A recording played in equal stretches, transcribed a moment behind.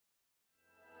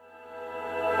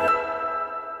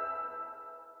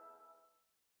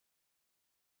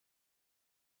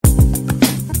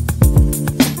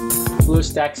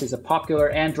Bluestacks is a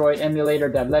popular Android emulator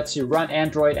that lets you run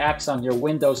Android apps on your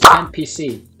Windows 10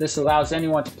 PC. This allows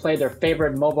anyone to play their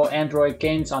favorite mobile Android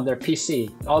games on their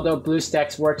PC. Although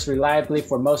Bluestacks works reliably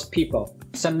for most people,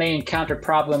 some may encounter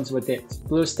problems with it.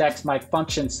 Bluestacks might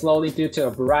function slowly due to a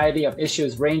variety of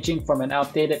issues ranging from an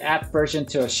outdated app version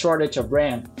to a shortage of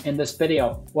RAM. In this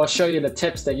video, we'll show you the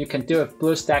tips that you can do if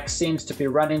Bluestacks seems to be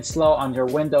running slow on your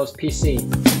Windows PC.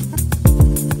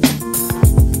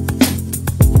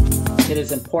 It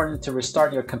is important to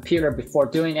restart your computer before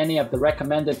doing any of the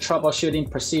recommended troubleshooting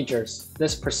procedures.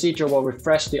 This procedure will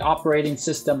refresh the operating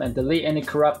system and delete any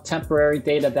corrupt temporary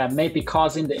data that may be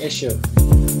causing the issue.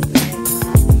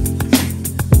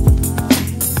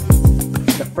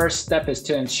 The first step is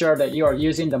to ensure that you are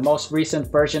using the most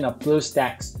recent version of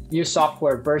Bluestacks. New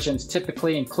software versions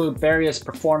typically include various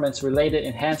performance-related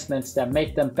enhancements that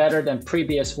make them better than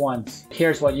previous ones.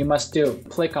 Here's what you must do.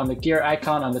 Click on the gear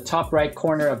icon on the top right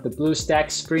corner of the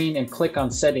Bluestacks screen and click on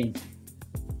Settings.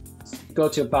 Go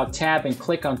to About tab and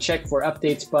click on Check for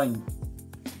Updates button.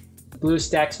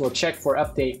 Bluestacks will check for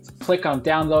updates. Click on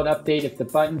Download Update if the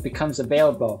button becomes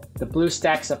available. The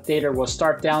Bluestacks updater will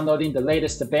start downloading the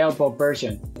latest available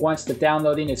version. Once the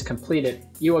downloading is completed,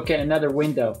 you will get another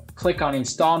window. Click on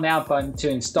Install Now button to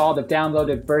install the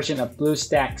downloaded version of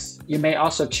Bluestacks. You may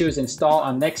also choose Install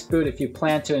on Next Boot if you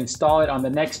plan to install it on the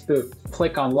next boot.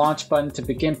 Click on Launch button to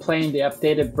begin playing the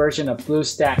updated version of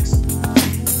Bluestacks.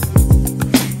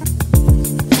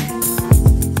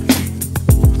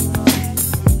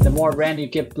 The more RAM you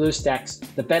give Bluestacks,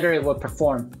 the better it will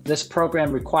perform. This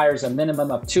program requires a minimum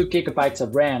of 2 GB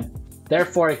of RAM.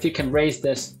 Therefore, if you can raise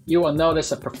this, you will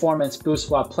notice a performance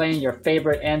boost while playing your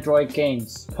favorite Android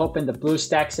games. Open the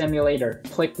Bluestacks emulator.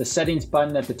 Click the Settings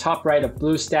button at the top right of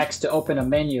Bluestacks to open a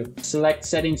menu. Select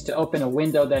Settings to open a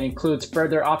window that includes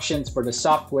further options for the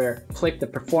software. Click the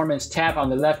Performance tab on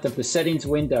the left of the Settings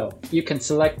window. You can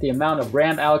select the amount of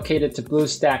RAM allocated to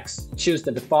Bluestacks. Choose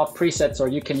the default presets, or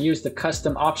you can use the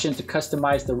custom option to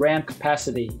customize the RAM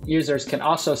capacity. Users can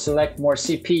also select more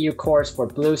CPU cores for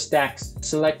Bluestacks.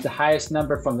 Select the highest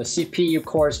number from the CPU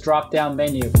cores drop-down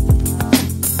menu.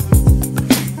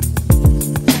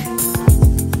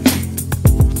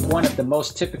 One of the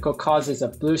most typical causes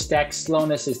of Bluestacks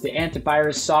slowness is the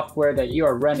antivirus software that you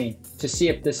are running. To see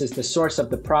if this is the source of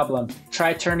the problem,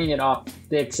 try turning it off.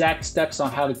 The exact steps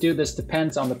on how to do this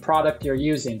depends on the product you're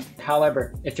using.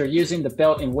 However, if you're using the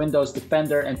built-in Windows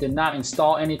Defender and did not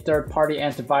install any third-party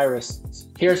antivirus,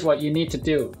 here's what you need to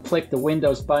do. Click the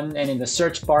Windows button and in the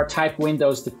search bar type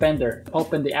Windows Defender.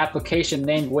 Open the application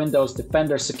named Windows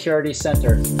Defender Security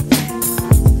Center.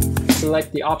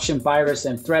 Select the option Virus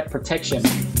and Threat Protection.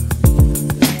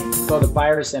 Go to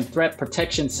Virus and Threat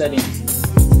Protection Settings.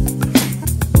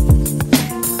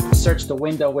 Search the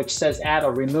window which says Add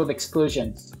or Remove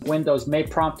Exclusions. Windows may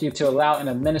prompt you to allow an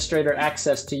administrator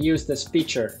access to use this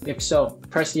feature. If so,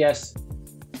 press Yes.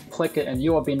 Click it and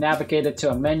you will be navigated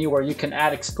to a menu where you can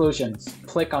add exclusions.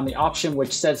 Click on the option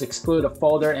which says Exclude a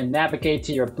folder and navigate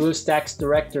to your Bluestacks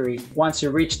directory. Once you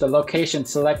reach the location,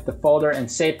 select the folder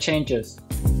and save changes.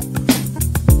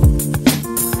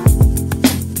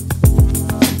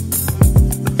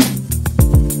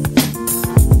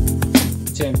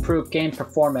 To improve game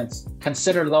performance,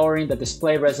 consider lowering the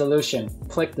display resolution.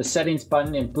 Click the Settings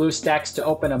button in Bluestacks to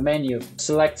open a menu.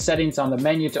 Select Settings on the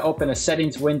menu to open a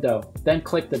settings window. Then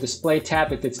click the Display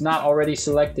tab if it's not already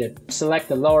selected. Select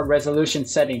the lower resolution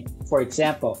setting. For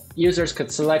example, users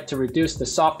could select to reduce the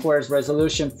software's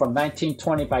resolution from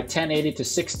 1920 by 1080 to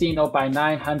 1600 by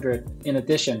 900. In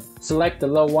addition, select the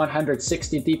low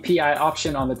 160 dpi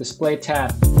option on the Display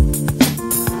tab.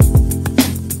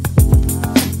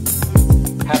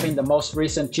 Having the most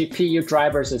recent GPU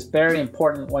drivers is very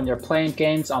important when you're playing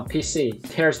games on PC.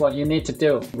 Here's what you need to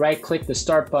do. Right-click the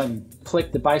Start button.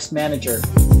 Click Device Manager.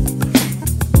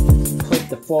 Click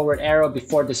the forward arrow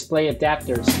before Display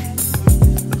Adapters.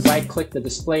 Right-click the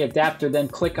display adapter, then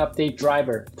click Update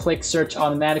Driver. Click Search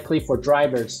automatically for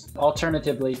drivers.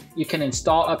 Alternatively, you can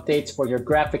install updates for your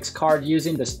graphics card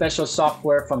using the special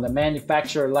software from the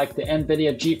manufacturer like the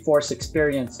NVIDIA GeForce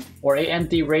Experience or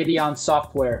AMD Radeon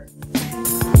software.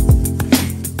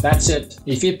 That's it.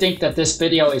 If you think that this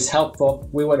video is helpful,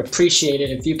 we would appreciate it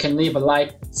if you can leave a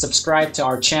like, subscribe to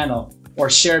our channel,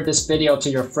 or share this video to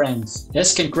your friends.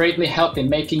 This can greatly help in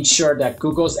making sure that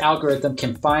Google's algorithm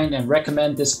can find and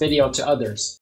recommend this video to others.